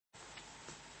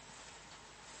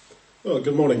Well,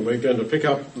 good morning. We're going to pick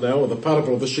up now the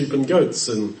parable of the sheep and goats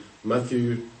in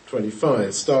Matthew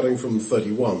 25, starting from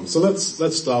 31. So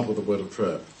let's start with a word of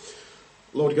prayer.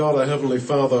 Lord God, our Heavenly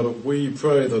Father, we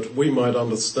pray that we might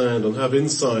understand and have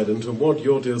insight into what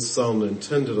your dear Son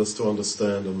intended us to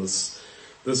understand in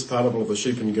this parable of the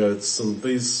sheep and goats and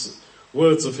these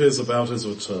words of his about his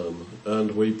return.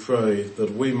 And we pray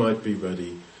that we might be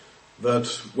ready, that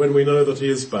when we know that he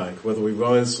is back, whether we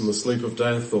rise from the sleep of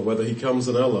death or whether he comes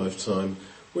in our lifetime,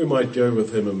 we might go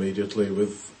with him immediately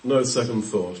with no second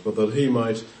thought, but that he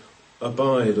might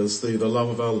abide as the love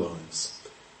of our lives.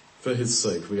 For his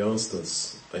sake we ask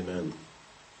this. Amen.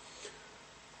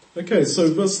 Okay,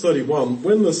 so verse 31,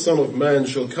 when the Son of Man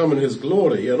shall come in his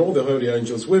glory and all the holy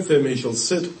angels with him, he shall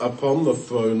sit upon the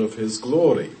throne of his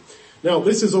glory. Now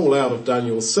this is all out of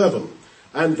Daniel 7.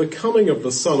 And the coming of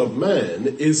the Son of Man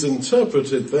is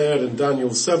interpreted there in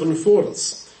Daniel 7 for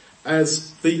us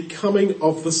as the coming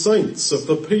of the saints, of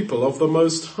the people of the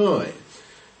Most High.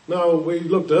 Now, we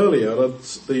looked earlier at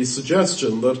the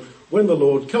suggestion that when the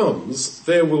Lord comes,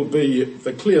 there will be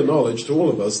the clear knowledge to all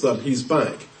of us that he's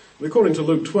back. And according to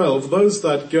Luke 12, those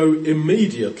that go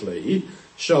immediately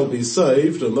shall be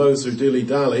saved, and those who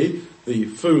dilly-dally, the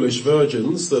foolish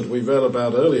virgins that we read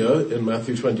about earlier in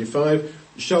Matthew 25,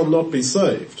 shall not be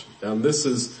saved. And this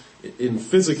is in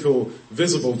physical,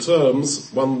 visible terms,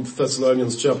 1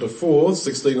 Thessalonians chapter 4,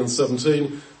 16 and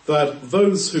 17, that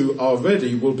those who are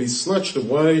ready will be snatched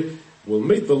away, will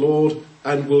meet the Lord,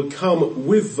 and will come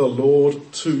with the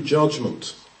Lord to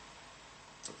judgment.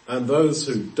 And those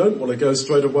who don't want to go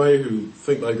straight away, who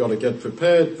think they've got to get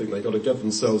prepared, think they've got to get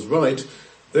themselves right,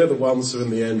 they're the ones who in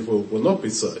the end will not be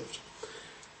saved.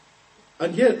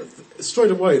 And yet,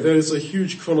 straight away, there is a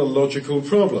huge chronological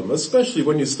problem, especially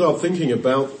when you start thinking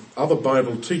about other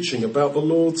Bible teaching about the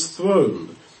Lord's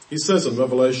throne. He says in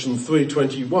Revelation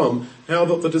 3:21, how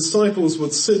that the disciples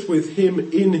would sit with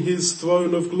him in his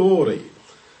throne of glory.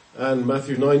 And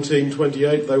Matthew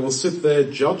 19:28, they will sit there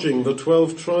judging the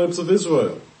 12 tribes of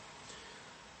Israel.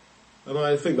 And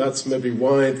I think that's maybe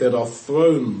why there are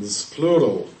thrones,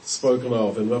 plural, spoken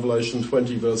of in Revelation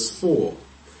 20 verse 4.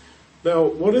 Now,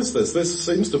 what is this? This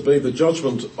seems to be the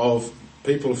judgment of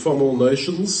people from all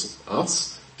nations,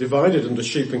 us, divided into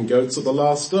sheep and goats at the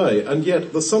last day. And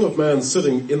yet the Son of Man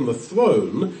sitting in the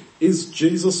throne is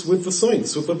Jesus with the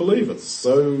saints, with the believers.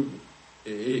 So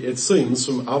it seems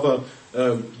from other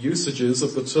usages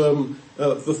of the term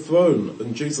the throne,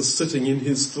 and Jesus sitting in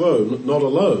his throne, not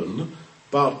alone,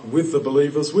 but with the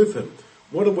believers with him.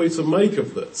 What are we to make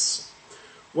of this?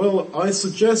 Well, I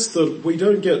suggest that we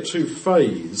don't get too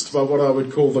fazed by what I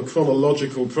would call the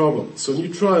chronological problem. So when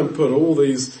you try and put all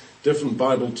these different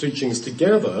Bible teachings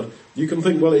together, you can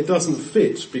think, well, it doesn't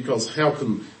fit, because how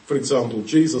can, for example,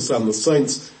 Jesus and the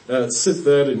saints sit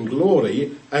there in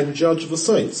glory and judge the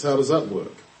saints? How does that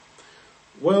work?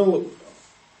 Well,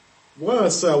 why I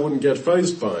say I wouldn't get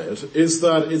fazed by it is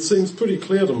that it seems pretty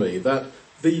clear to me that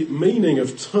the meaning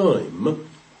of time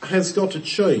has got to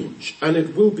change, and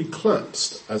it will be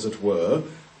collapsed, as it were,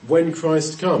 when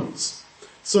Christ comes.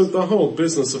 So the whole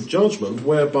business of judgment,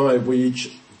 whereby we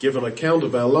each give an account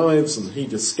of our lives and he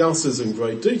discusses in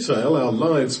great detail our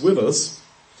lives with us,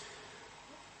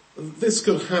 this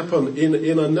could happen in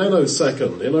a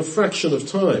nanosecond, in a fraction of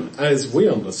time, as we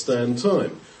understand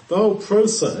time. The whole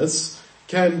process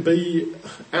can be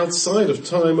outside of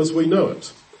time as we know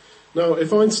it. Now,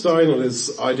 if Einstein and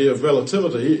his idea of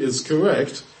relativity is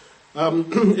correct,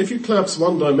 if you collapse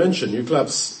one dimension, you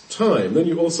collapse time, then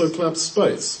you also collapse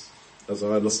space, as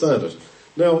I understand it.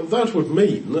 Now, that would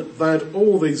mean that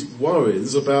all these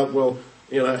worries about, well,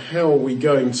 how are we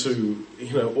going to,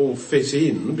 all fit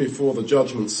in before the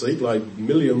judgment seat, like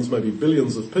millions, maybe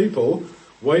billions of people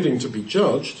waiting to be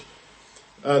judged,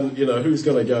 and, who's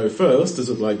going to go first? Is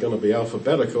it going to be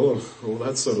alphabetical and all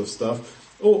that sort of stuff?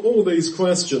 All these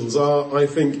questions are, I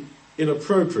think,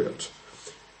 inappropriate.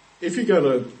 If you're going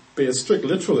to be a strict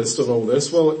literalist on all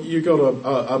this, well, you've got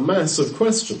a mass of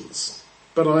questions.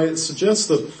 But I suggest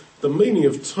that the meaning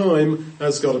of time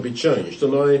has got to be changed.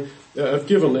 And I have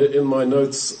given in my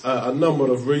notes a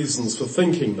number of reasons for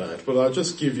thinking that, but I'll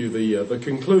just give you the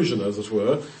conclusion, as it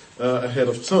were, ahead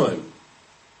of time.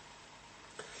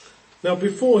 Now,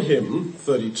 before him,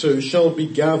 32, shall be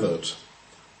gathered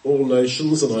all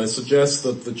nations, and I suggest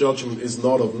that the judgment is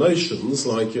not of nations,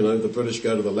 like, the British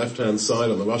go to the left-hand side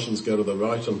and the Russians go to the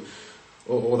right, and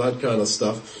all that kind of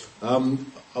stuff.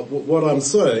 What I'm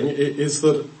saying is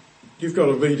that you've got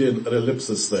to read in an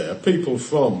ellipsis there, people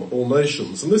from all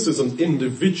nations, and this is an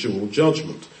individual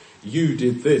judgment. You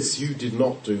did this, you did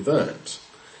not do that.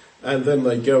 And then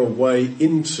they go away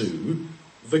into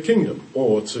the kingdom,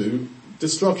 or to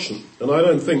destruction. And I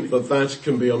don't think that that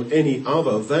can be on any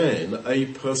other than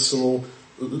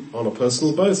on a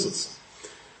personal basis.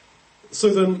 So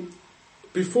then,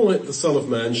 before it the Son of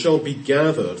Man shall be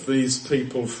gathered these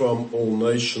people from all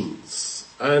nations.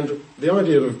 And the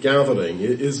idea of gathering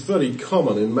is very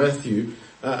common in Matthew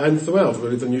and throughout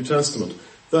really the New Testament,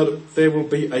 that there will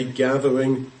be a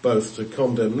gathering both to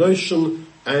condemnation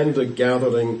and a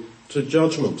gathering to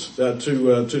judgment,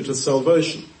 to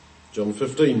salvation. John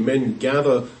 15, men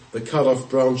gather the cut off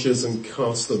branches and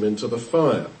cast them into the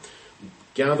fire.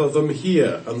 Gather them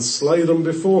here and slay them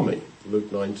before me.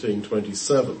 Luke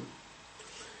 19:27.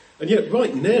 And yet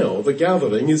right now the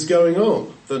gathering is going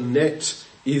on. The net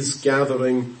is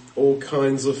gathering all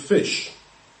kinds of fish.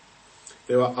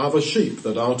 There are other sheep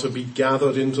that are to be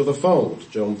gathered into the fold.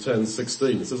 John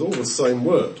 10:16. This is all the same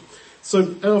word.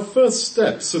 So our first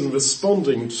steps in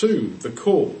responding to the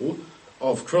call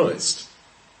of Christ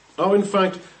are in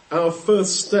fact our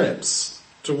first steps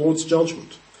towards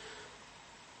judgment.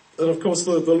 And of course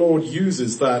the Lord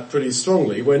uses that pretty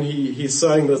strongly when he's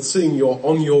saying that seeing you're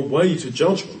on your way to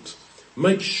judgment,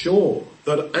 make sure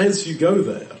that as you go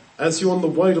there, as you're on the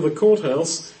way to the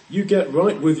courthouse, you get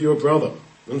right with your brother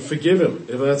and forgive him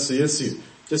if that's the issue.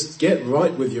 Just get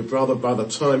right with your brother by the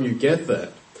time you get there.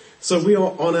 So we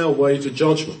are on our way to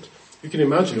judgment. You can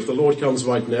imagine if the Lord comes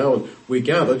right now and we're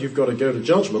gathered, you've got to go to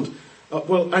judgment.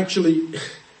 Well, actually,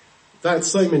 that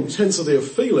same intensity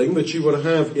of feeling that you would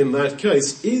have in that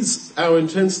case is our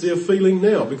intensity of feeling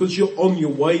now, because you're on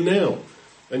your way now.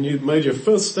 And you made your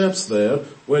first steps there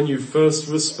when you first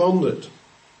responded.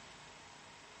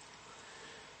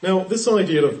 Now, this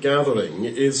idea of gathering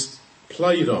is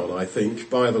played on, I think,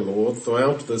 by the Lord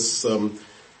throughout this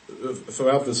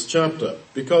chapter,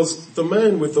 because the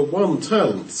man with the 1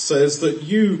 talent says that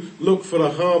you look for a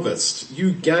harvest,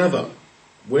 you gather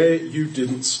where you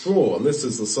didn't straw, and this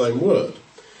is the same word.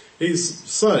 He's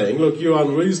saying, look, you're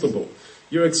unreasonable.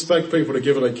 You expect people to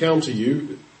give an account to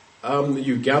you,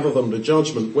 you gather them to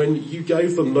judgment when you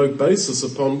gave them no basis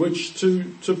upon which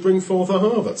to bring forth a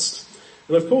harvest.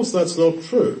 And of course that's not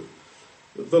true.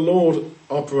 The Lord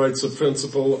operates a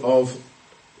principle of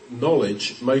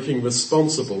knowledge making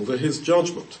responsible to his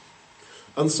judgment.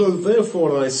 And so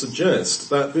therefore I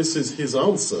suggest that this is his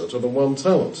answer to the 1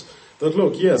 talent. That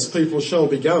look, yes, people shall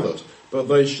be gathered, but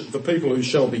the people who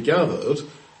shall be gathered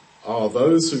are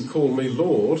those who call me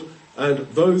Lord and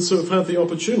those who have had the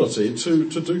opportunity to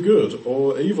do good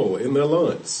or evil in their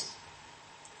lives.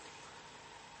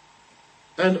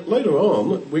 And later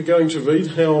on, we're going to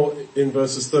read how in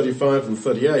verses 35 and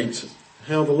 38,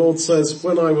 how the Lord says,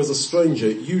 when I was a stranger,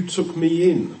 you took me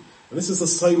in. And this is the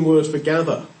same word for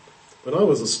gather. When I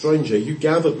was a stranger, you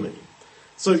gathered me.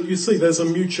 So you see, there's a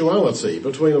mutuality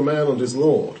between a man and his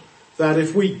Lord, that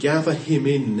if we gather him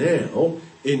in now,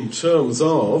 in terms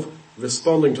of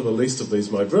responding to the least of these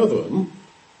my brethren,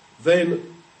 then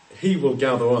he will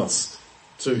gather us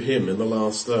to him in the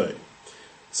last day.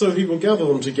 So he will gather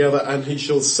them together and he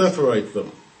shall separate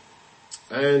them.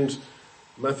 And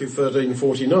Matthew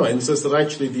 13:49 says that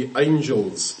actually the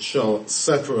angels shall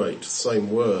separate, same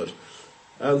word.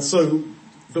 And so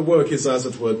the work is, as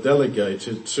it were,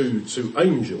 delegated to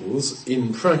angels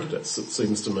in practice, it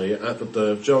seems to me, at the day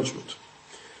of judgment.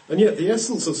 And yet the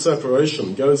essence of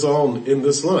separation goes on in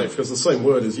this life, because the same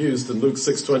word is used in Luke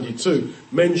 6:22.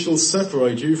 Men shall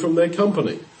separate you from their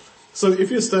company. So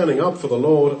if you're standing up for the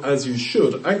Lord as you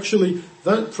should, actually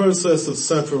that process of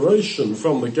separation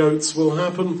from the goats will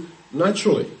happen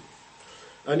naturally.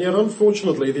 And yet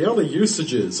unfortunately the other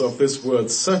usages of this word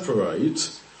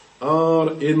separate are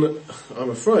I'm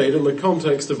afraid, in the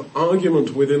context of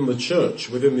argument within the church,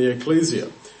 within the ecclesia.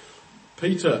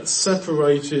 Peter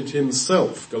separated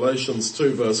himself, Galatians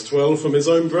 2 verse 12, from his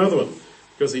own brethren,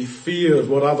 because he feared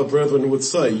what other brethren would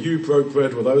say. You broke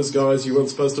bread with those guys you weren't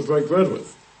supposed to break bread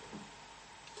with.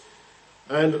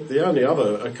 And the only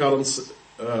other occurrence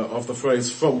of the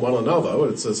phrase from one another, where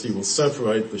it says he will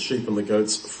separate the sheep and the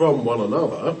goats from one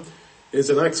another, is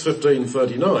in Acts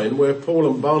 15:39, where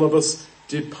Paul and Barnabas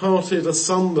departed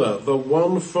asunder, the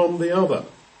one from the other.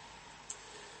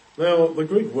 Now, the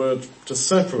Greek word to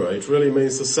separate really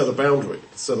means to set a boundary,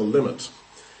 to set a limit.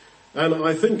 And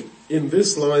I think in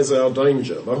this lies our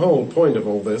danger. The whole point of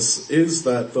all this is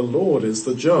that the Lord is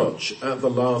the judge at the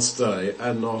last day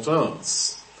and not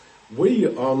us. We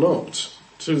are not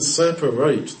to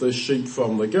separate the sheep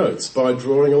from the goats by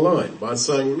drawing a line, by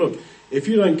saying, look, if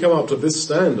you don't come up to this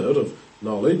standard of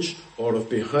knowledge or of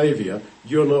behaviour,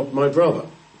 you're not my brother.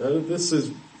 And this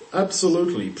is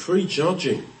absolutely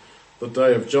prejudging the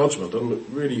day of judgment, and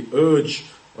really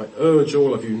I urge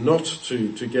all of you not to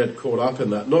get caught up in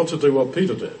that, not to do what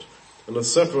Peter did. and to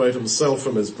separate himself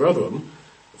from his brethren,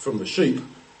 from the sheep,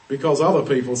 because other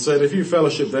people said, if you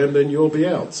fellowship them, then you'll be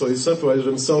out. So he separated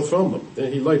himself from them.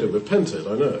 He later repented,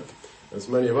 I know, as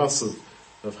many of us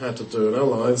have had to do in our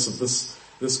lives, of this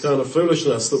kind of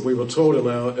foolishness that we were taught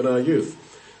in our youth.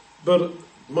 But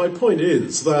my point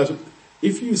is that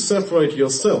if you separate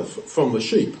yourself from the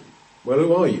sheep, well,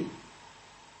 who are you?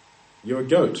 You're a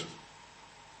goat.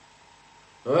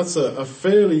 Now that's a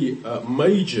fairly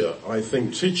major, I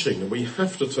think, teaching that we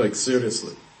have to take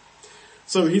seriously.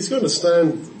 So he's going to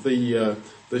stand the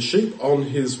sheep on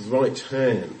his right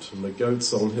hand and the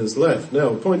goats on his left. Now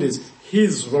the point is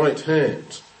his right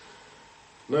hand.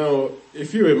 Now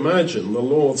if you imagine the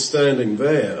Lord standing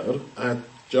there at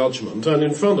judgment, and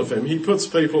in front of him he puts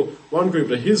people, one group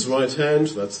to his right hand,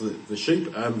 that's the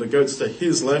sheep, and the goats to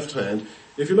his left hand.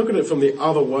 If you look at it from the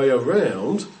other way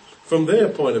around, from their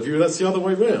point of view, that's the other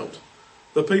way round.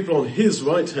 The people on his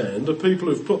right hand are people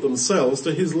who've put themselves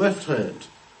to his left hand.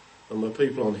 And the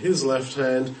people on his left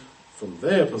hand, from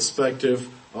their perspective,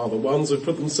 are the ones who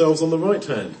put themselves on the right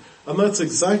hand. And that's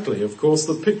exactly, of course,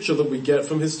 the picture that we get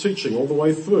from his teaching all the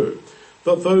way through.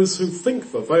 That those who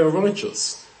think that they are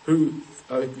righteous, who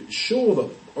are sure that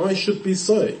I should be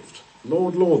saved,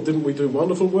 Lord, Lord, didn't we do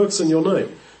wonderful works in your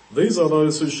name? These are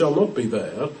those who shall not be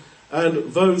there.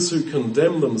 And those who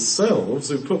condemn themselves,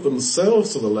 who put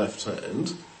themselves to the left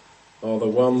hand, are the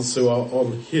ones who are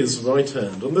on his right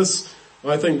hand. And this,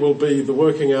 I think, will be the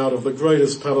working out of the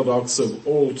greatest paradox of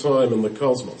all time in the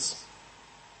cosmos.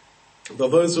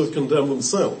 That those who have condemned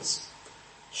themselves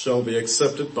shall be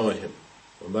accepted by him.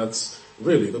 And that's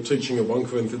really the teaching of 1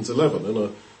 Corinthians 11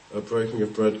 in a breaking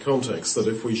of bread context, that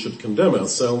if we should condemn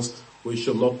ourselves, we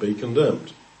shall not be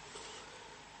condemned.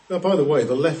 Now, by the way,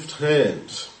 the left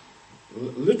hand,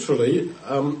 literally,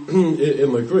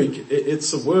 in the Greek,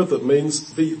 it's a word that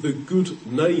means the good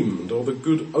named or the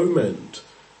good omened.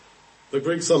 The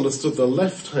Greeks understood the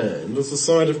left hand as the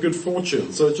side of good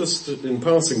fortune. So just in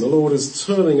passing, the Lord is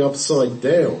turning upside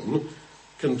down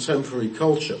contemporary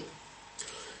culture.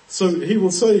 So he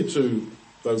will say to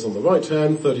those on the right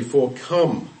hand, 34,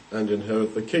 come and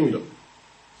inherit the kingdom.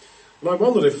 And I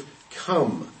wondered if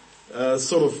come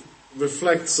sort of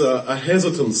reflects a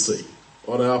hesitancy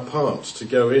on our part to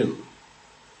go in.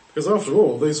 Because after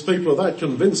all, these people are that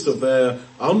convinced of their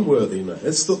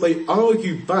unworthiness that they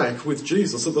argue back with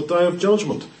Jesus at the day of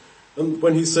judgment. And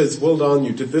when he says, well done,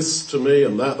 you did this to me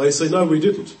and that, they say, no, we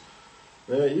didn't.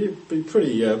 You'd be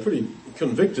pretty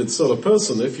convicted sort of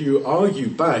person if you argue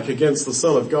back against the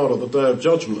Son of God at the day of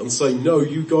judgment and say, no,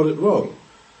 you got it wrong.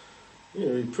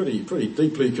 You're pretty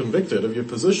deeply convicted of your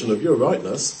position, of your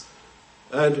rightness.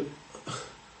 And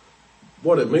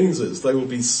what it means is they will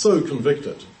be so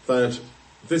convicted that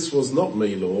this was not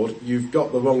me, Lord. You've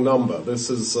got the wrong number. This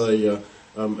is a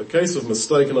case of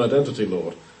mistaken identity,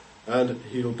 Lord. And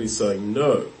he'll be saying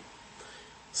no.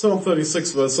 Psalm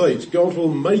 36 verse 8, God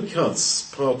will make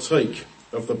us partake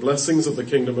of the blessings of the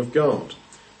kingdom of God.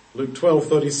 Luke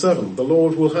 12:37, the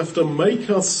Lord will have to make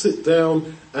us sit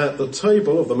down at the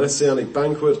table of the messianic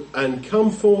banquet and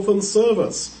come forth and serve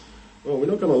us. Well, we're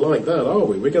not going to like that, are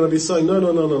we? We're going to be saying, no,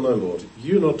 Lord,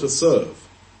 you're not to serve.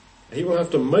 He will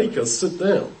have to make us sit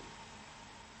down.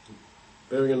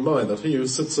 Bearing in mind that he who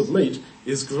sits at meat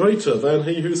is greater than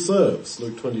he who serves.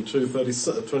 Luke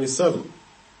 22:27.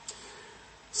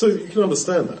 So you can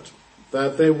understand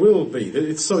that there will be,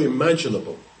 it's so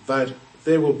imaginable that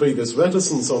there will be this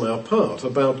reticence on our part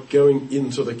about going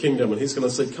into the kingdom, and he's going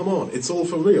to say, come on, it's all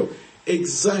for real.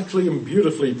 Exactly and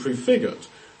beautifully prefigured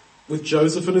with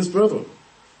Joseph and his brethren.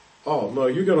 Oh no,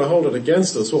 you're going to hold it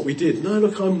against us what we did. No,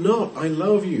 look, I'm not. I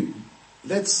love you.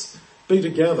 Let's be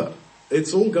together.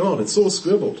 It's all gone. It's all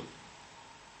scribbled.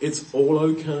 It's all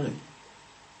okay.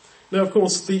 Now, of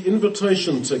course, the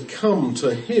invitation to come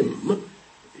to him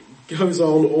goes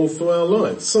on all through our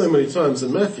lives. So many times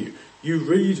in Matthew, you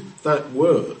read that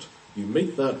word, you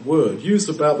meet that word used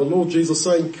about the Lord Jesus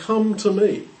saying, come to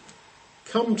me.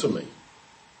 Come to me.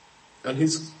 And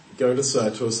he's going to say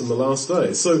it to us in the last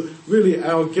days. So really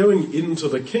our going into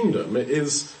the kingdom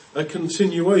is a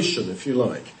continuation, if you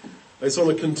like. It's on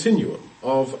a continuum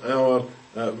of our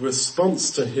response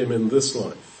to him in this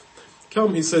life.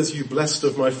 Come, he says, you blessed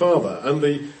of my Father. And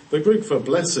the Greek for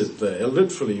blessed there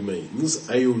literally means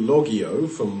eulogio,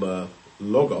 from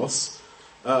logos,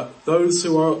 those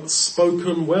who are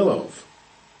spoken well of.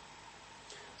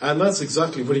 And that's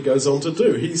exactly what he goes on to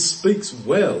do. He speaks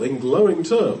well in glowing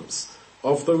terms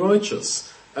of the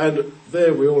righteous. And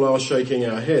there we all are shaking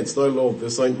our heads, no Lord,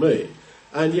 this ain't me.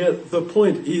 And yet the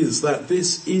point is that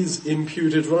this is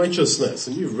imputed righteousness.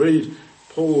 And you read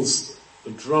Paul's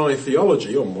dry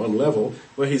theology on one level,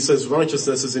 where he says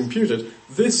righteousness is imputed.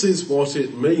 This is what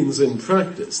it means in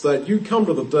practice, that you come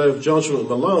to the day of judgment on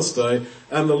the last day,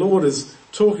 and the Lord is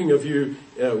talking of you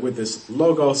with this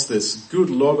logos, this good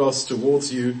logos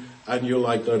towards you, and you're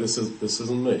like, no, this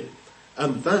isn't me.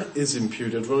 And that is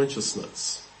imputed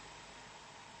righteousness.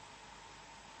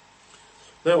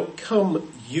 Now, come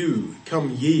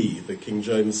ye, the King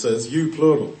James says, you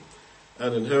plural,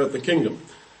 and inherit the kingdom.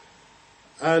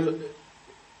 And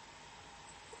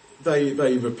they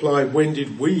reply, when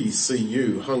did we see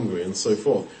you hungry, and so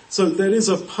forth. So there is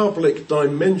a public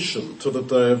dimension to the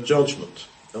day of judgment.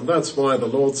 And that's why the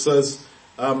Lord says,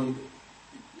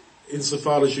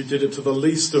 insofar as you did it to the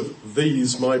least of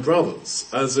these my brothers,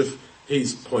 as if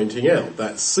he's pointing out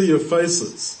that sea of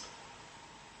faces.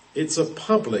 It's a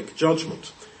public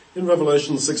judgment. In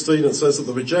Revelation 16 it says that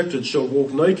the rejected shall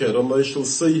walk naked and they shall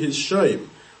see his shame.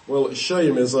 Well,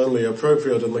 shame is only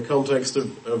appropriate in the context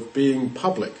of being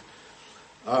public.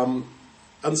 And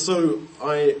so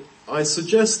I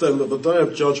suggest then that the day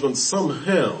of judgment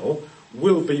somehow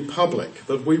will be public,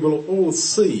 that we will all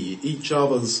see each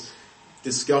other's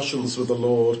discussions with the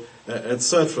Lord,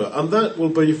 etc. And that will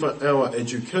be for our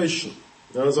education.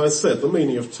 Now, as I said, the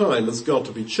meaning of time has got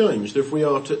to be changed if we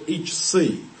are to each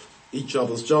see each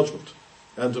other's judgment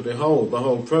and to behold the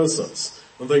whole process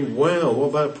and think, wow,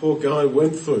 what that poor guy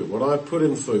went through, what I put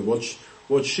him through,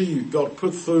 what she got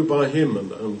put through by him,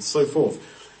 and so forth.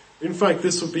 In fact,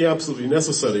 this would be absolutely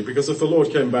necessary, because if the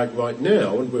Lord came back right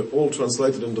now and we're all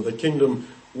translated into the kingdom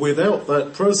without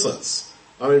that process,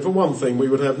 I mean, for one thing, we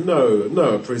would have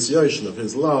no appreciation of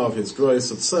his love, his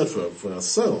grace, etc. for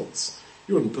ourselves.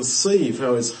 You wouldn't perceive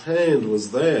how his hand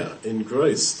was there in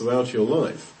grace throughout your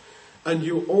life. And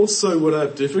you also would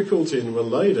have difficulty in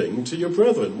relating to your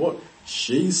brethren. What?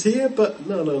 She's here? But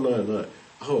no.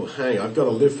 Oh, hang, I've got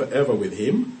to live forever with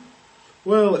him?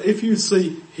 Well, if you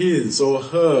see his or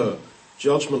her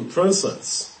judgment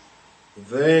process,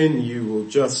 then you will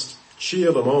just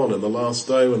cheer them on in the last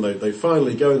day when they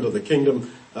finally go into the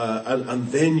kingdom, and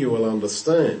then you will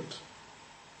understand.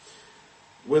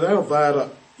 Without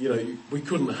that, we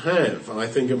couldn't have, I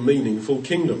think, a meaningful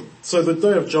kingdom. So the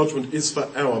day of judgment is for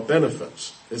our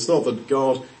benefit. It's not that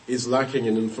God is lacking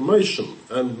in information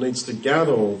and needs to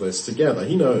gather all this together.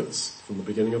 He knows from the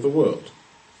beginning of the world.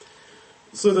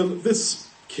 So then this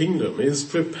kingdom is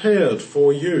prepared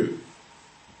for you.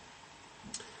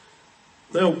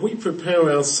 Now we prepare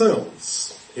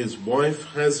ourselves. His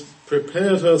wife has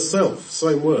prepared herself,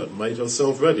 same word, made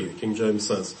herself ready, King James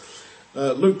says.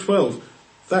 Luke 12,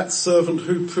 that servant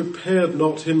who prepared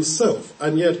not himself,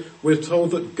 and yet we're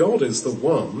told that God is the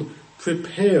one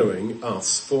preparing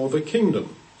us for the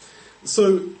kingdom.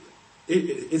 So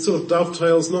it sort of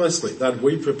dovetails nicely, that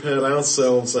we prepare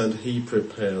ourselves and he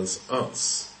prepares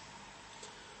us.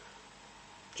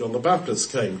 John the Baptist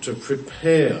came to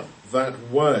prepare that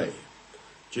way.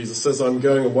 Jesus says, I'm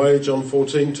going away, John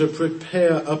 14, to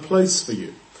prepare a place for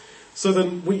you. So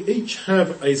then we each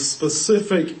have a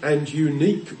specific and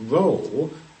unique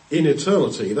role in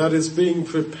eternity that is being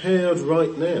prepared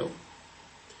right now.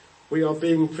 We are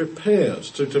being prepared,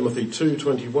 2 Timothy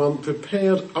 2:21,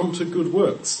 prepared unto good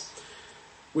works,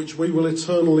 which we will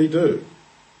eternally do.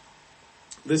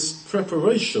 This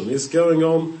preparation is going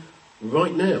on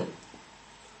right now.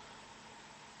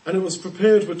 And it was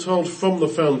prepared, we're told, from the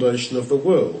foundation of the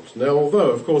world. Now, although,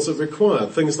 of course, it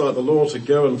required things like the Lord to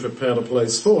go and prepare a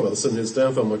place for us in his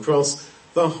death on the cross,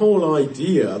 the whole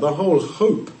idea, the whole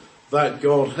hope that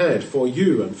God had for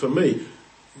you and for me,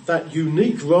 that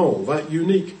unique role, that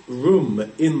unique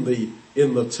room in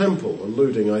the temple,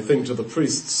 alluding, I think, to the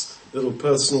priests' little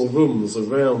personal rooms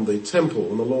around the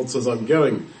temple. And the Lord says, I'm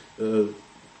going to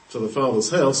the Father's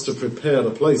house to prepare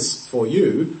a place for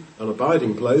you, an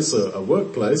abiding place, a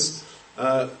workplace.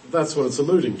 That's what it's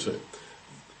alluding to.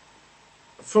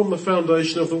 From the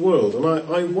foundation of the world. And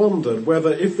I wondered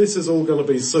whether, if this is all going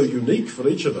to be so unique for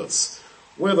each of us,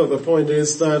 whether the point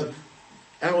is that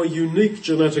our unique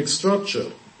genetic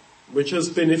structure, which has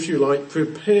been, if you like,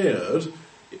 prepared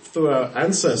through our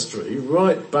ancestry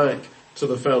right back to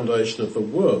the foundation of the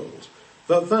world,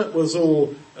 that was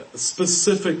all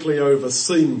specifically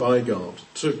overseen by God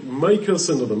to make us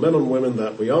into the men and women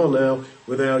that we are now,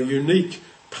 with our unique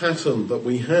pattern that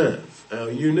we have,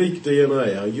 our unique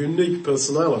DNA, our unique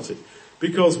personality,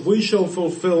 because we shall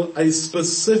fulfill a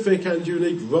specific and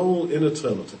unique role in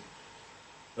eternity.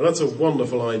 And that's a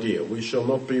wonderful idea. We shall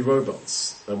not be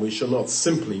robots, and we shall not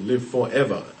simply live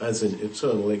forever as in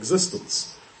eternal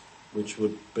existence, which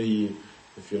would be,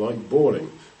 if you like,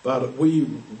 boring. But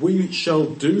we shall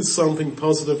do something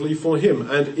positively for him.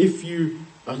 And if you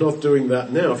are not doing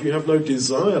that now, if you have no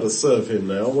desire to serve him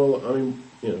now, well, I mean,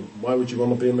 why would you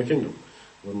want to be in the kingdom?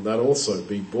 Wouldn't that also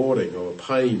be boring or a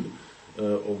pain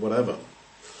or whatever?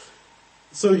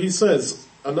 So he says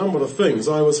a number of things.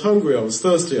 I was hungry, I was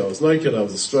thirsty, I was naked, I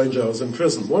was a stranger, I was in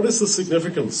prison. What is the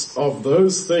significance of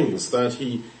those things that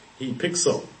he picks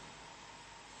on?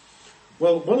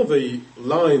 Well, one of the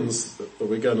lines that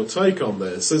we're going to take on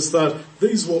this is that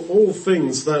these were all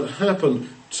things that happened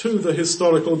to the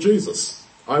historical Jesus.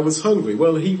 I was hungry.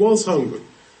 Well, he was hungry.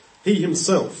 He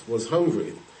himself was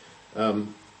hungry.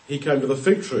 He came to the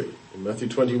fig tree in Matthew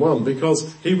 21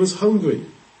 because he was hungry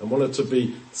and wanted to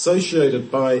be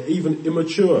satiated by even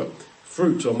immature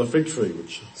fruit on the fig tree,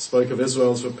 which spoke of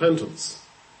Israel's repentance.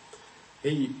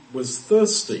 He was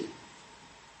thirsty.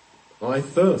 I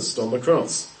thirst on the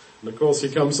cross. And of course he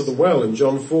comes to the well in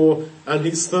John 4 and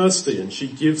he's thirsty and she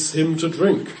gives him to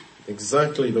drink.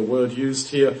 Exactly the word used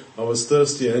here, I was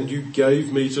thirsty and you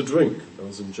gave me to drink. That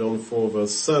was in John 4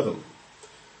 verse 7.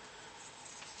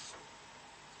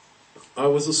 I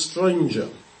was a stranger.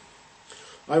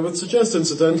 I would suggest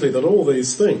incidentally that all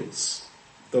these things,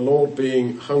 the Lord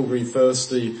being hungry,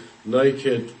 thirsty,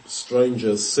 naked,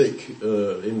 stranger, sick,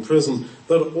 in prison,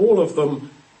 that all of them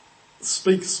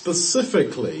speak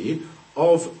specifically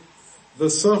of the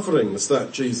sufferings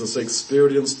that Jesus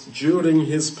experienced during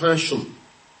his passion.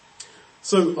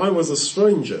 So I was a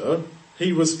stranger,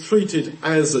 he was treated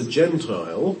as a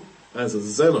Gentile, as a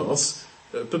xenos,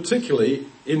 particularly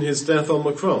in his death on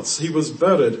the cross. He was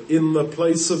buried in the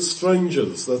place of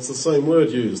strangers. That's the same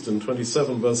word used in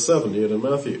 27 verse 7 here in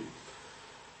Matthew.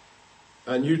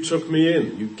 And you took me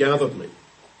in, you gathered me.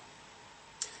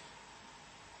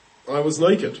 I was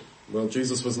naked. Well,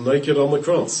 Jesus was naked on the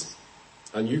cross.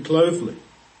 And you clothed me.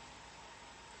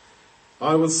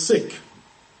 I was sick.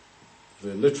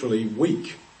 Literally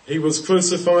weak. He was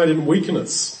crucified in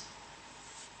weakness.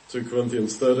 2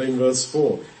 Corinthians 13 verse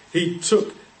 4. He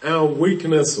took our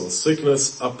weakness or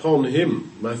sickness upon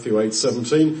him. Matthew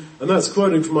 8:17. And that's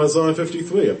quoting from Isaiah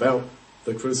 53 about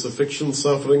the crucifixion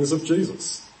sufferings of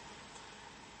Jesus.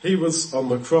 He was on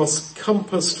the cross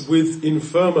compassed with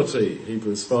infirmity.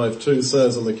 Hebrews 5:2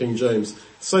 says in the King James.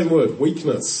 Same word,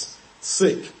 weakness.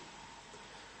 Sick.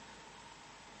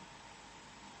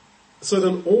 So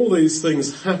then all these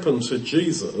things happened to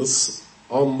Jesus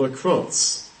on the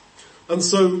cross. And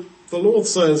so the Lord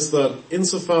says that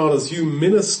insofar as you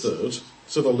ministered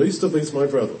to the least of these my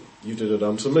brethren, you did it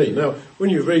unto me. Now,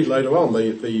 when you read later on,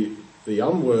 the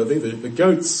unworthy, the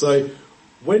goats say,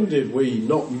 when did we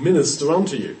not minister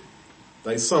unto you?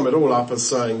 They sum it all up as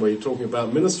saying we're talking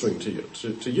about ministering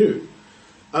to you.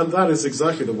 And that is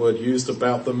exactly the word used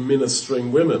about the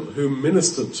ministering women who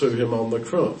ministered to him on the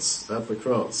cross, at the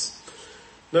cross.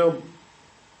 Now,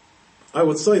 I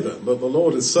would say then that the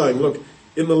Lord is saying, look,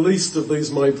 in the least of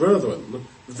these my brethren,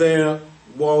 there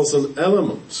was an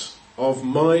element of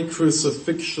my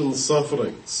crucifixion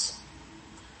sufferings.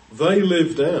 They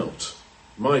lived out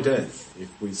my death.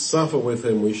 If we suffer with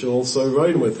him, we shall also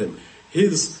reign with him.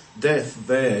 His death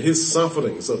there, his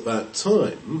sufferings at that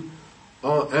time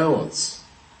are ours.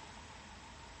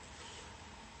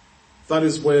 That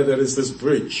is where there is this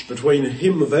bridge between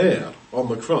him there on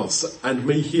the cross and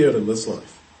me here in this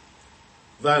life.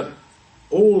 That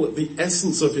all the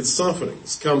essence of his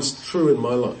sufferings comes true in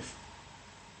my life.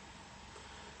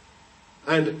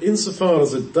 And insofar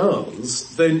as it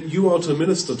does, then you are to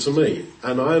minister to me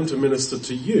and I am to minister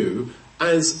to you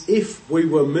as if we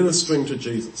were ministering to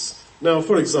Jesus. Now,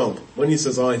 for example, when he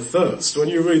says, I thirst, when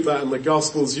you read that in the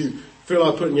Gospels, you feel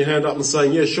like putting your hand up and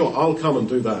saying, yeah, sure, I'll come and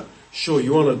do that. Sure,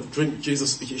 you want to drink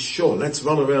Jesus? Sure, let's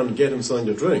run around and get him something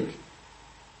to drink.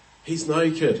 He's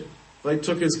naked. They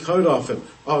took his coat off him.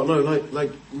 Oh no,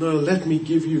 no, let me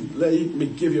give you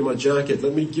my jacket.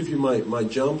 Let me give you my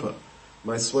jumper,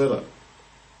 my sweater.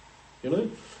 You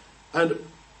know? And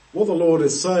what the Lord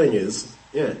is saying is,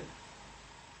 yeah,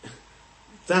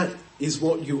 that is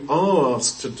what you are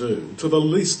asked to do to the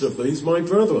least of these, my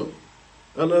brethren.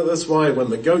 And that's why when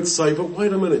the goats say, but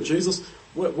wait a minute, Jesus,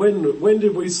 when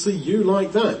did we see you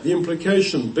like that? The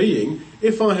implication being,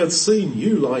 if I had seen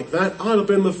you like that, I'd have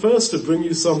been the first to bring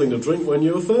you something to drink when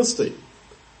you were thirsty.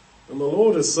 And the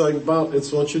Lord is saying, but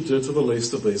it's what you did to the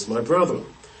least of these, my brethren.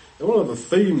 And one of the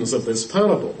themes of this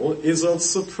parable is of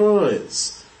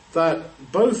surprise, that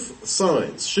both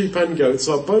sides, sheep and goats,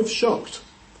 are both shocked.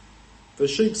 The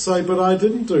sheep say, but I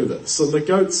didn't do this. And the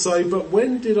goats say, but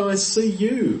when did I see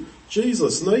you,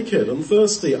 Jesus, naked and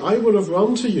thirsty? I would have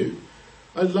run to you.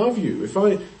 I love you. If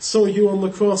I saw you on the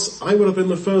cross, I would have been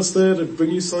the first there to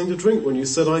bring you something to drink when you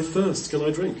said, I thirst, can I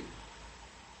drink?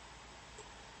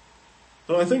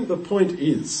 And I think the point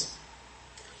is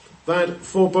that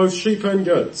for both sheep and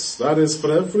goats, that is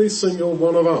for every single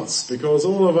one of us, because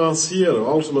all of us here are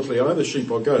ultimately either sheep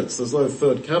or goats, there's no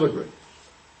third category.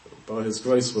 By his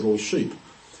grace we're all sheep.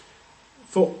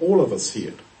 For all of us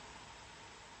here,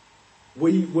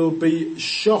 we will be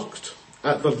shocked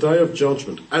at the day of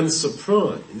judgment and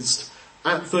surprised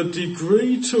at the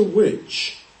degree to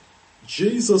which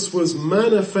Jesus was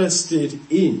manifested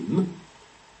in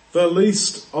the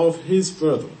least of his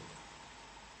brethren.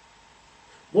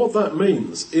 What that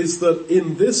means is that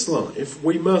in this life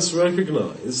we must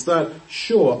recognize that,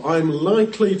 sure, I'm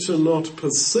likely to not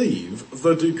perceive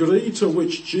the degree to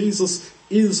which Jesus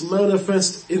is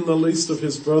manifest in the least of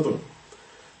his brethren,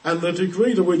 and the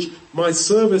degree to which my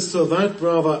service to that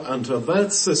brother and to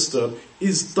that sister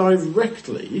is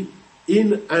directly,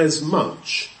 in as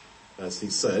much, as he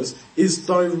says, is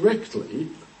directly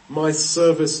my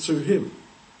service to him.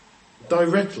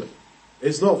 Directly.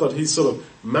 It's not that he's sort of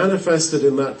manifested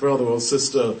in that brother or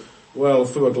sister, well,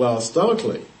 through a glass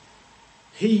darkly.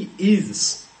 He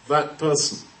is that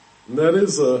person. And there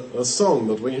is a song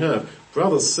that we have,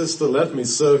 brother, sister, let me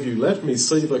serve you, let me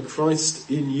see the Christ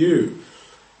in you.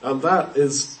 And that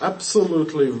is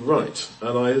absolutely right.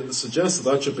 And I suggest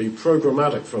that should be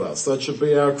programmatic for us. That should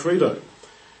be our credo.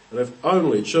 And if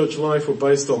only church life were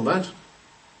based on that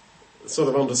sort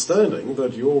of understanding,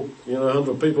 that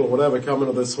 100 people or whatever come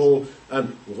into this hall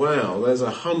and wow, there's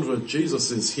 100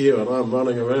 Jesuses here and I'm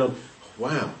running around.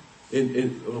 Wow,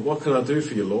 what can I do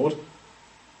for you, Lord?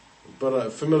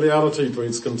 But familiarity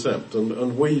breeds contempt,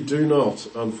 and we do not,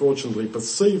 unfortunately,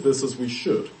 perceive this as we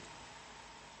should.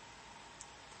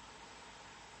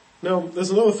 Now, there's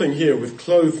another thing here with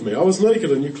clothe me. I was naked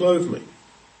and you clothed me.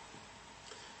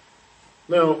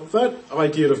 Now, that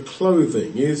idea of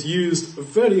clothing is used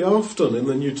very often in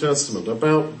the New Testament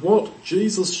about what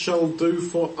Jesus shall do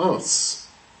for us.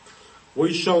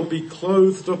 We shall be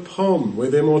clothed upon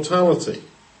with immortality,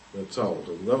 we're told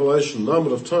in Revelation a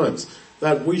number of times,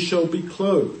 that we shall be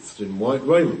clothed in white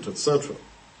raiment, etc.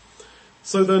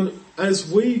 So then,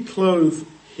 as we clothe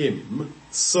him,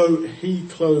 so he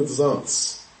clothes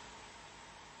us.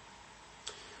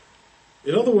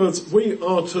 In other words, we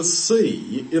are to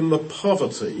see in the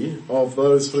poverty of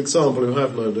those, for example, who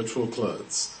have no literal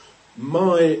clothes,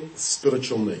 my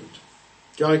spiritual need.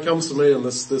 Guy comes to me in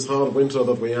this hard winter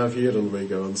that we have here in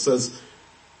Riga and says,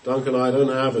 Duncan, I don't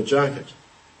have a jacket.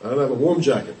 I don't have a warm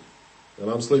jacket. And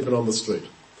I'm sleeping on the street.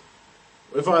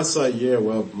 If I say, yeah,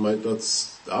 well, mate,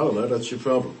 that's your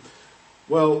problem.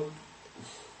 Well,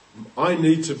 I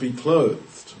need to be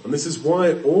clothed. And this is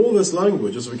why all this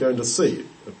language, as we're going to see,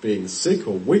 of being sick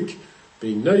or weak,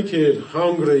 being naked,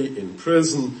 hungry, in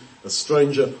prison, a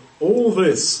stranger, all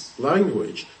this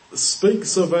language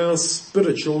speaks of our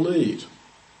spiritual need.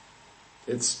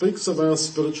 It speaks of our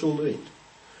spiritual need.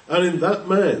 And in that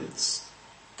man's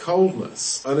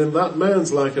coldness, and in that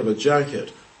man's lack of a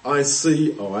jacket, I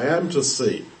am to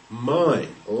see my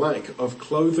lack of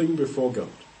clothing before God,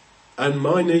 and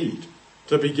my need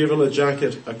to be given a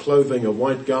jacket, a clothing, a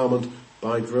white garment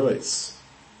by grace.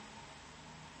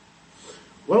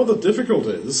 One of the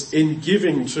difficulties in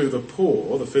giving to the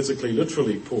poor, the physically,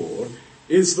 literally poor,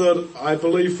 is that I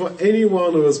believe for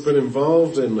anyone who has been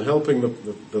involved in helping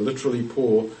the literally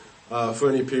poor for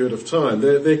any period of time,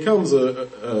 there comes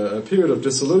a period of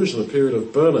disillusion, a period of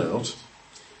burnout,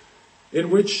 in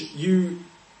which you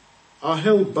are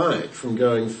held back from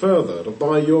going further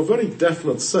by your very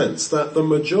definite sense that the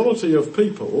majority of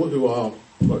people who are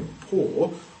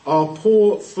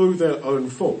poor through their own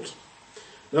fault.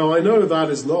 Now, I know that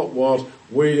is not what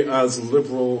we as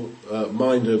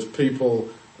liberal-minded people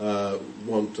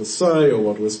want to say or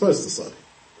what we're supposed to say.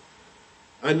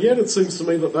 And yet it seems to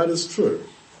me that is true.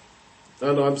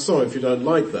 And I'm sorry if you don't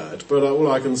like that, but all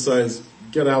I can say is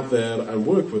get out there and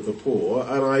work with the poor,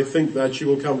 and I think that you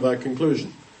will come to that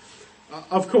conclusion.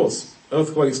 Of course,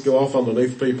 earthquakes go off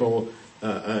underneath people,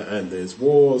 and there's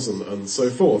wars and so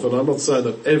forth, and I'm not saying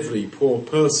that every poor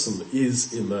person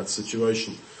is in that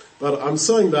situation. But I'm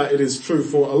saying that it is true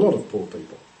for a lot of poor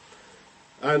people.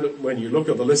 And when you look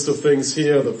at the list of things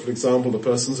here, that, for example, the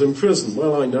person's in prison,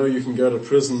 well, I know you can go to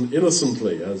prison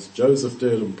innocently, as Joseph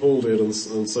did and Paul did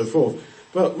and so forth.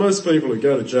 But most people who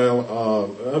go to jail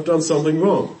have done something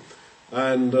wrong.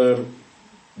 And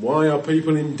why are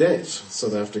people in debt so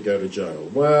they have to go to jail?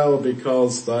 Well,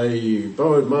 because they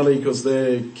borrowed money because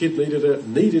their kid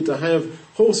needed to have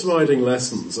horse riding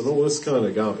lessons and all this kind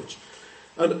of garbage.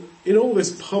 And in all this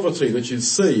poverty that you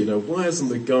see, why hasn't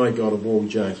the guy got a warm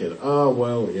jacket?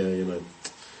 Well,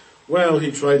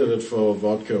 he traded it for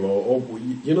vodka or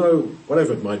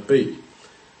whatever it might be.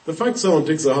 The fact someone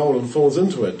digs a hole and falls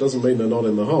into it doesn't mean they're not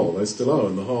in the hole. They still are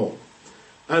in the hole.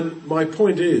 And my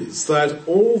point is that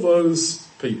all those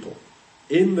people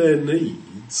in their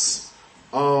needs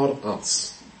are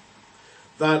us.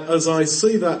 That as I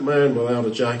see that man without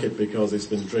a jacket because he's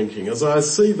been drinking, as I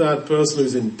see that person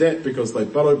who's in debt because they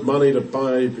borrowed money to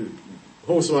buy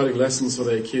horse riding lessons for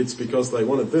their kids because they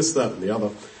wanted this, that and the other,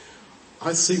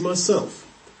 I see myself.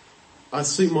 I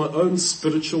see my own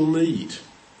spiritual need.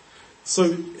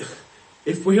 So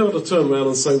if we are to turn around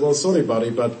and say, well, sorry buddy,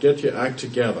 but get your act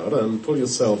together and pull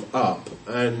yourself up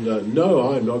and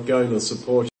no, I'm not going to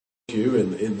support you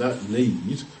in that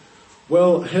need,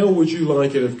 well, how would you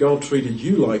like it if God treated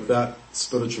you like that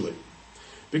spiritually?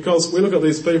 Because we look at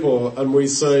these people and we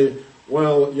say,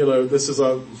 well, you know,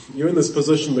 you're in this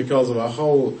position because of a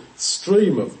whole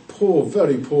stream of poor,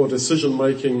 very poor decision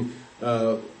making,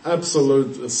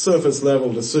 absolute surface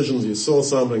level decisions. You saw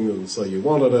something and so you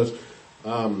wanted it,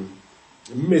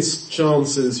 missed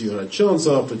chances, you had chance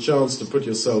after chance to put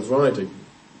yourself right, to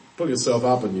pull yourself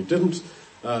up and you didn't,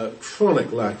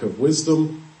 chronic lack of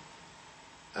wisdom.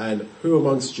 And who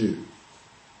amongst you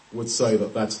would say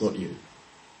that that's not you?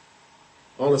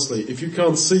 Honestly, if you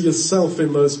can't see yourself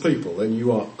in those people, then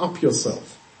you are up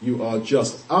yourself. You are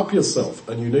just up yourself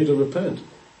and you need to repent.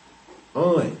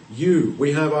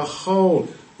 We have a whole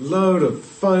load of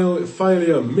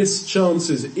failure, missed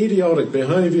chances, idiotic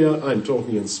behavior, I'm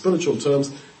talking in spiritual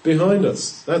terms, behind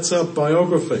us. That's our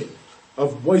biography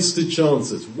of wasted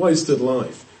chances, wasted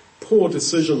life, poor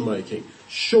decision making,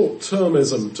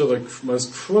 short-termism to the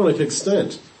most chronic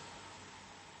extent.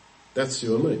 That's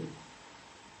you and me.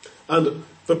 And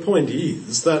the point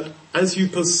is that as you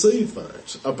perceive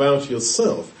that about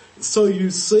yourself, so you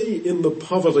see in the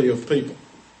poverty of people,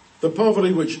 the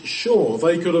poverty which sure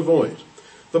they could avoid,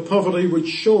 the poverty which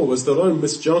sure was their own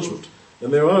misjudgment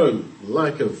and their own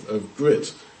lack of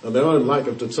grit and their own lack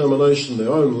of determination,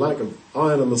 their own lack of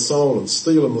iron in the soul and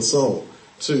steel in the soul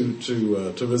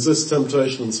to resist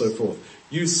temptation and so forth.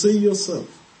 You see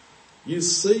yourself. You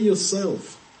see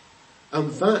yourself.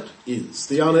 And that is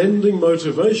the unending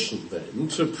motivation then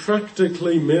to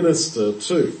practically minister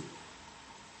to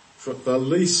the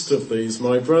least of these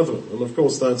my brethren. And of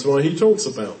course that's why he talks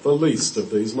about the least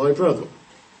of these my brethren.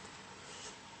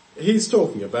 He's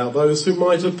talking about those who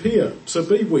might appear to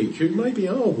be weak, who maybe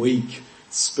are weak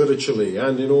spiritually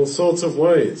and in all sorts of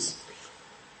ways.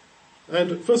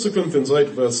 And 1 Corinthians 8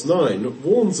 verse 9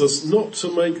 warns us not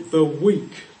to make the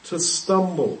weak to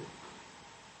stumble.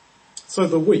 So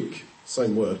the weak,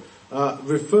 same word,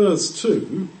 refers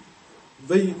to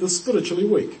the spiritually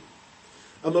weak.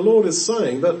 And the Lord is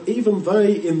saying that even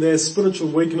they in their spiritual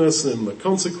weakness and in the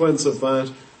consequence of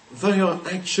that, they are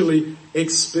actually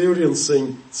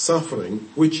experiencing suffering,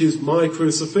 which is my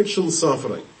crucifixion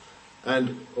suffering.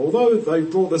 And although they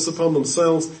brought this upon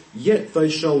themselves, yet they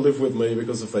shall live with me,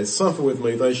 because if they suffer with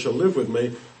me, they shall live with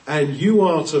me. And you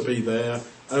are to be there,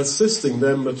 assisting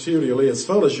them materially as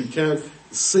far as you can,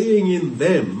 seeing in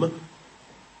them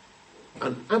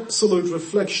an absolute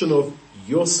reflection of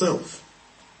yourself.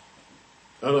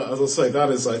 And as I say, that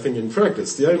is, I think, in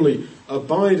practice, the only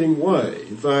abiding way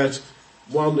that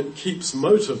one keeps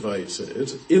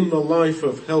motivated in the life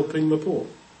of helping the poor.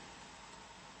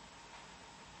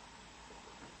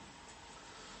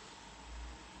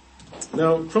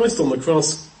 Now, Christ on the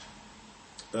cross,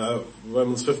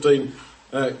 Romans 15,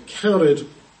 counted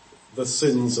the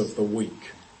sins of the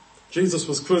weak. Jesus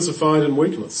was crucified in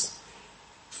weakness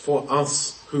for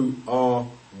us who are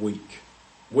weak.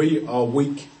 We are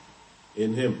weak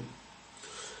in him.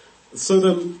 So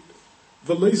then,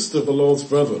 the least of the Lord's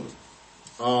brethren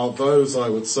are those, I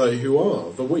would say, who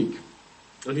are the weak.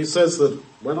 And he says that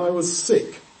when I was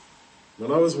sick,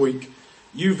 when I was weak,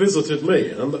 you visited me.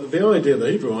 And the idea,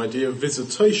 the Hebrew idea of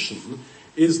visitation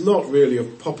is not really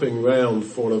of popping round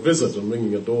for a visit and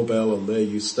ringing a doorbell and there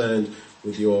you stand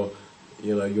with your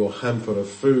hamper of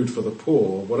food for the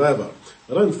poor or whatever.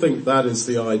 I don't think that is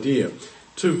the idea.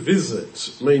 To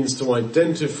visit means to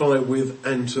identify with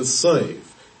and to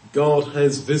save. God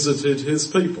has visited his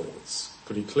people. It's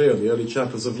pretty clear in the early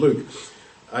chapters of Luke.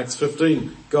 Acts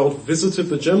 15, God visited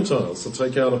the Gentiles to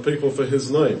take out a people for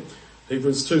his name.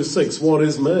 Hebrews 2:6, what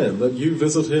is man that you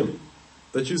visit him,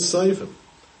 that you save him,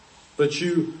 that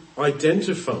you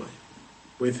identify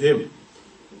with him?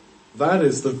 That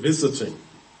is the visiting,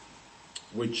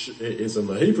 which is in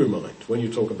the Hebrew mind when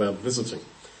you talk about visiting.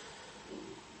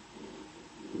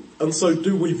 And so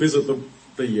do we visit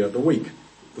the weak,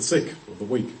 the sick, or the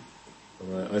weak?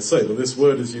 I say that this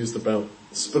word is used about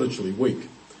spiritually weak.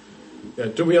 Yeah,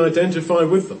 do we identify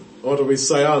with them? Or do we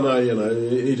say, oh no,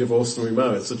 he divorced and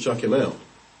remarried, so chuck him out.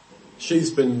 She's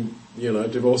been,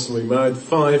 divorced and remarried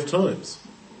 5 times.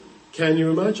 Can you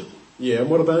imagine? Yeah, and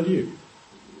what about you?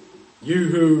 You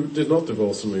who did not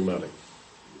divorce and remarry.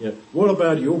 Yeah. What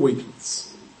about your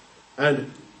weakness?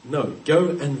 And no, go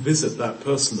and visit that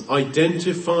person.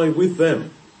 Identify with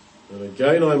them. And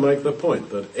again I make the point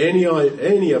that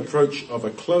any approach of a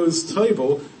closed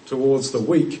table towards the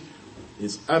weak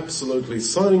is absolutely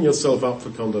signing yourself up for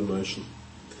condemnation.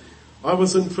 I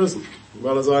was in prison.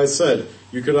 Well, as I said,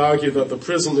 you could argue that the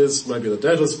prison is maybe the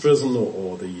debtor's prison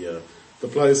or the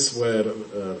place where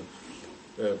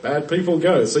bad people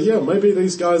go. So yeah, maybe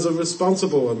these guys are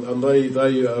responsible and they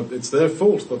it's their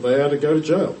fault that they had to go to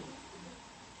jail.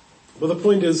 Well, the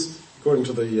point is, according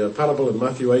to the parable in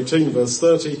Matthew 18 verse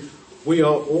 30, we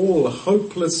are all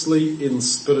hopelessly in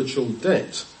spiritual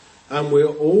debt, and we're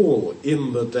all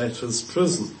in the debtor's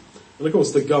prison. And of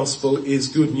course the gospel is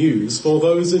good news for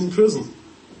those in prison.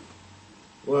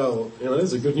 Well,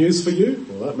 is it good news for you?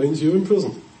 Well, that means you're in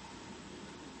prison.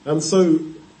 And so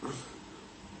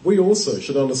we also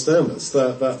should understand this,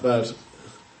 that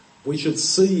we should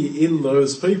see in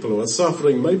those people who are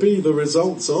suffering maybe the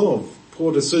results of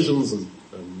poor decisions and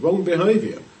wrong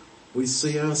behaviour, we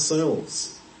see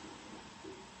ourselves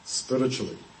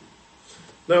spiritually.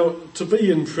 Now, to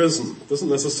be in prison doesn't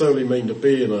necessarily mean to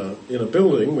be in a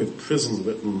building with prison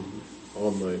written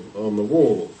on the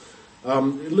wall.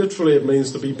 Literally it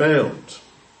means to be bound.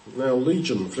 Now,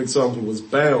 Legion, for example, was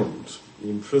bound,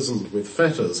 imprisoned with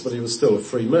fetters, but he was still a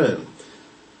free man.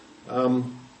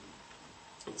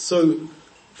 So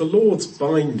the Lord's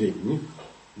binding,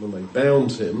 when they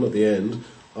bound him at the end,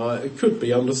 it could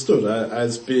be understood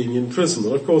as being in prison.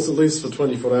 And of course, at least for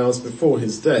 24 hours before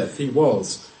his death, he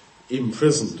was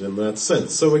imprisoned in that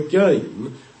sense. So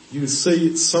again, you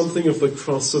see something of the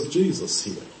cross of Jesus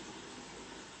here.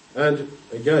 And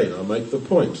again, I make the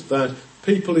point that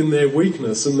people in their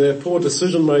weakness, in their poor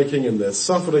decision making, in their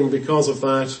suffering because of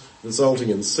that, resulting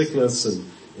in sickness and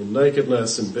in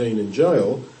nakedness and being in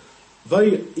jail,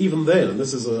 they, even then, and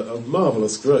this is a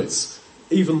marvellous grace,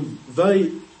 even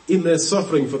they, in their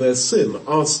suffering for their sin,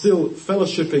 are still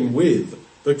fellowshipping with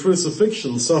the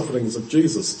crucifixion sufferings of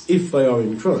Jesus if they are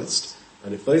in Christ.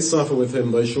 And if they suffer with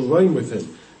him, they shall reign with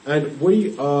him. And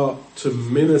we are to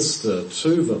minister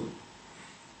to them.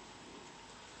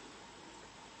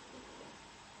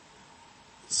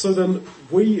 So then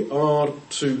we are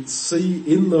to see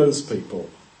in those people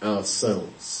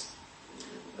ourselves.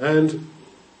 And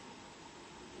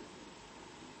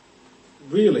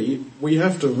really, we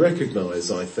have to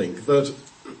recognize, I think, that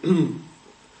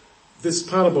this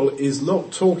parable is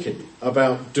not talking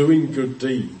about doing good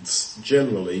deeds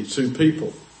generally to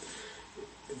people.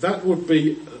 That would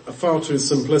be far too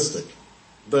simplistic.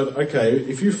 That, okay,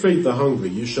 if you feed the hungry,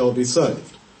 you shall be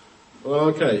saved. Well,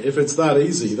 okay, if it's that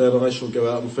easy, then I shall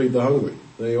go out and feed the hungry.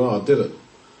 There you are, did it.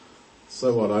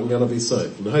 So what, I'm going to be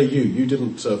saved. And hey, you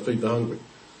didn't feed the hungry,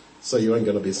 so you ain't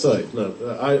going to be saved. No,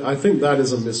 I think that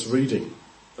is a misreading.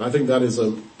 I think that is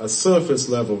a surface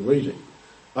level reading.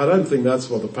 I don't think that's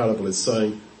what the parable is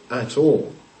saying at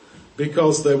all.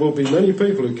 Because there will be many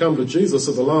people who come to Jesus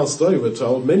at the last day, we're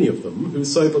told, many of them, who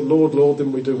say, but Lord, Lord,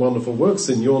 didn't we do wonderful works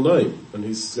in your name? And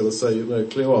he's going to say, no,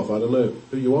 clear off, I don't know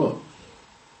who you are.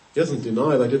 He doesn't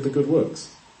deny they did the good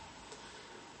works.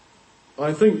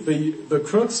 I think the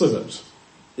crux of it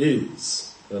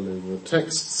is, and the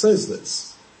text says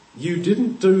this, you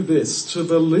didn't do this to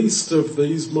the least of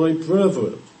these my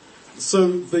brethren. So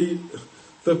the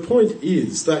point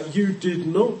is that you did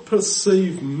not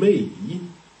perceive me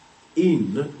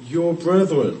in your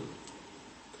brethren.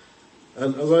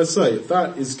 And as I say,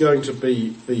 that is going to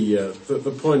be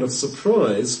the point of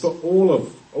surprise for all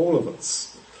of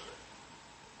us,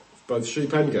 both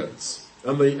sheep and goats.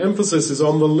 And the emphasis is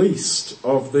on the least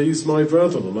of these my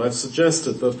brethren. And I've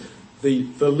suggested that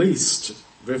the least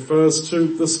refers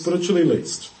to the spiritually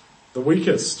least, the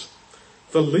weakest,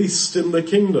 the least in the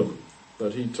kingdom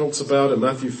that he talks about in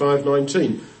Matthew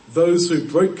 5:19, those who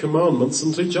break commandments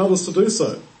and teach others to do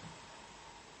so.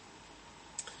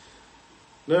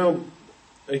 Now,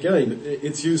 again,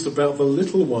 it's used about the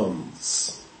little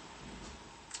ones,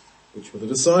 which were the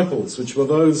disciples, which were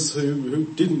those who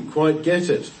didn't quite get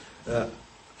it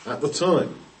at the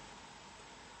time.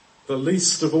 The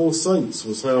least of all saints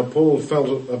was how Paul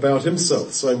felt about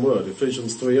himself, same word,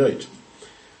 Ephesians 3:8.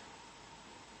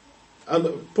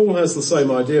 And Paul has the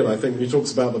same idea, I think, when he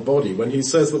talks about the body, when he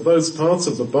says that those parts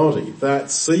of the body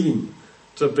that seem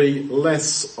to be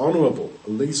less honourable,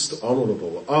 least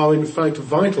honourable, are in fact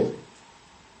vital,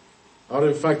 are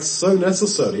in fact so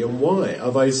necessary. And why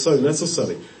are they so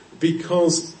necessary?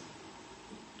 Because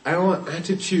our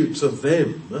attitude to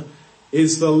them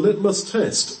is the litmus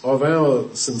test of our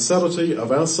sincerity,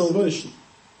 of our salvation.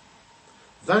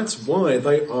 That's why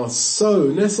they are so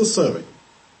necessary.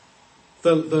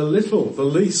 the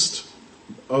least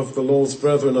of the Lord's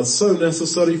brethren are so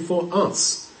necessary for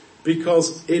us,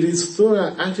 because it is through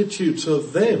our attitude to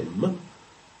them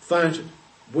that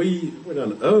we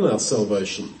don't earn our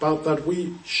salvation, but that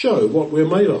we show what we're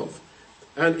made of.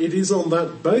 And it is on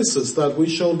that basis that we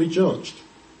shall be judged,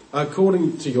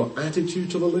 according to your attitude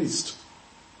to the least.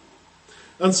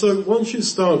 And so once you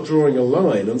start drawing a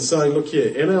line and saying, look here,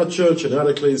 in our church, in our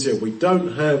ecclesia, we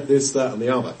don't have this, that and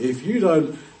the other. If you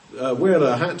don't wear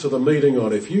a hat to the meeting,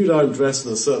 or if you don't dress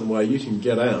in a certain way, you can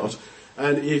get out.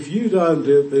 And if you don't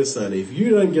do this, and if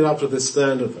you don't get up to this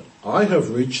standard that I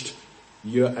have reached,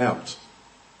 you're out.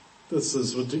 This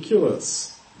is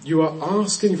ridiculous. You are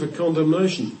asking for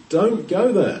condemnation. Don't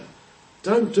go there.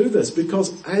 Don't do this,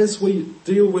 because as we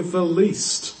deal with the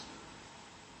least,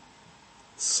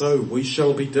 so we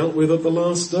shall be dealt with at the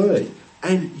last day.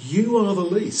 And you are the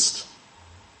least.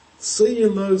 See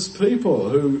in those people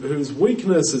whose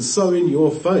weakness is so in your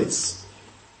face,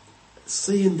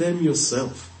 see in them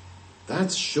yourself.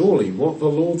 That's surely what the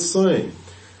Lord's saying.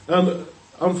 And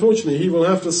unfortunately, he will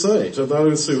have to say to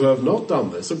those who have not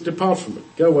done this, depart from it,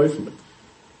 go away from it.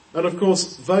 And of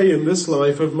course, they in this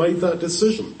life have made that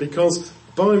decision, because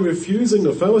by refusing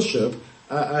the fellowship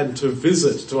and to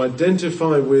visit, to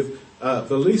identify with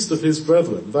the least of his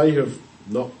brethren, they have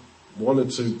not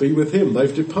wanted to be with him.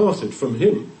 They've departed from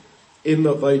him, in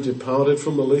that they departed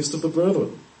from the least of the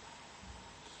brethren.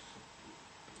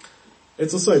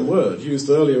 It's the same word used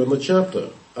earlier in the chapter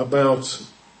about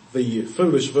the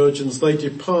foolish virgins. They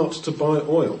depart to buy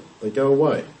oil. They go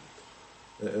away.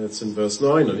 It's in verse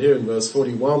 9, and here in verse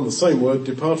 41, the same word,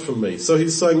 depart from me. So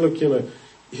he's saying, look,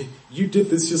 you did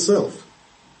this yourself.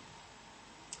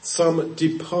 Some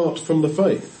depart from the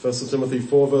faith. 1 Timothy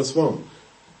 4 verse 1.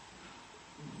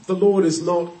 The Lord is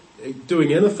not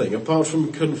doing anything apart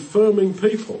from confirming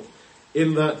people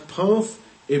in that path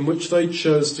in which they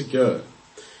chose to go.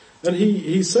 And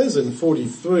he says in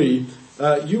 43,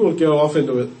 you will go off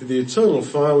into the eternal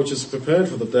fire which is prepared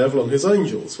for the devil and his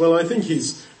angels. Well, I think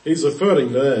he's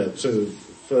referring there to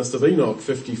 1st of Enoch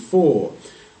 54,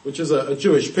 which is a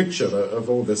Jewish picture of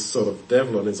all this sort of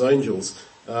devil and his angels.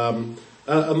 And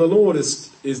the Lord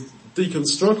is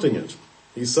deconstructing it.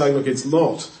 He's saying, look, it's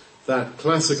not that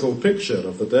classical picture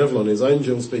of the devil and his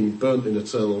angels being burnt in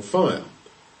eternal fire.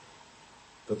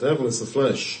 The devil is the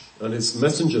flesh, and his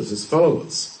messengers, his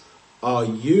followers, are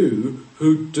you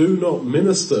who do not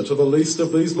minister to the least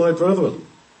of these my brethren.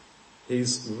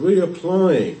 He's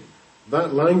reapplying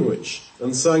that language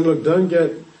and saying, look, don't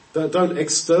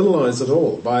externalize it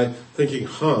all by thinking,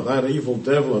 that evil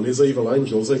devil and his evil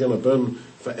angels, they're going to burn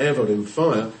forever in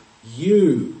fire.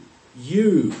 You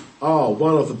are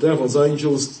one of the devil's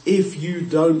angels if you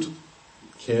don't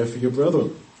care for your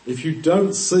brethren. If you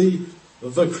don't see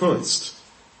the Christ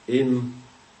in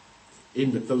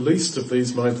the least of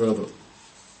these my brethren.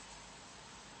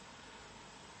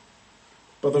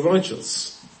 But the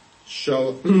righteous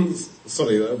shall,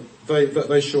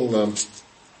 they shall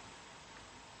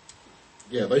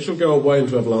go away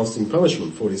into everlasting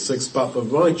punishment, 46, but the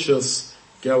righteous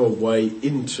go away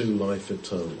into life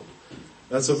eternal.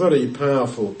 That's a very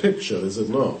powerful picture, is it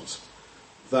not?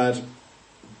 That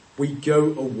we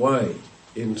go away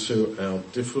into our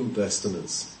different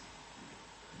destinies.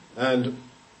 And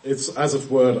it's, as it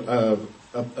were,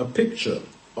 a picture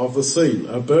of the scene,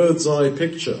 a bird's eye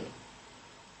picture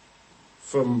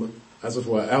from, as it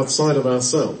were, outside of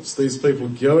ourselves. These people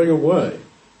going away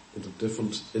into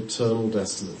different eternal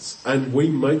destinies. And we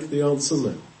make the answer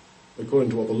now, according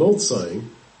to what the Lord's saying,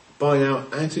 by our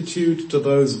attitude to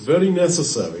those very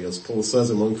necessary, as Paul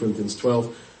says in 1 Corinthians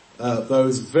 12,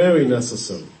 those very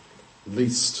necessary,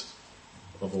 least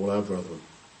of all our brethren.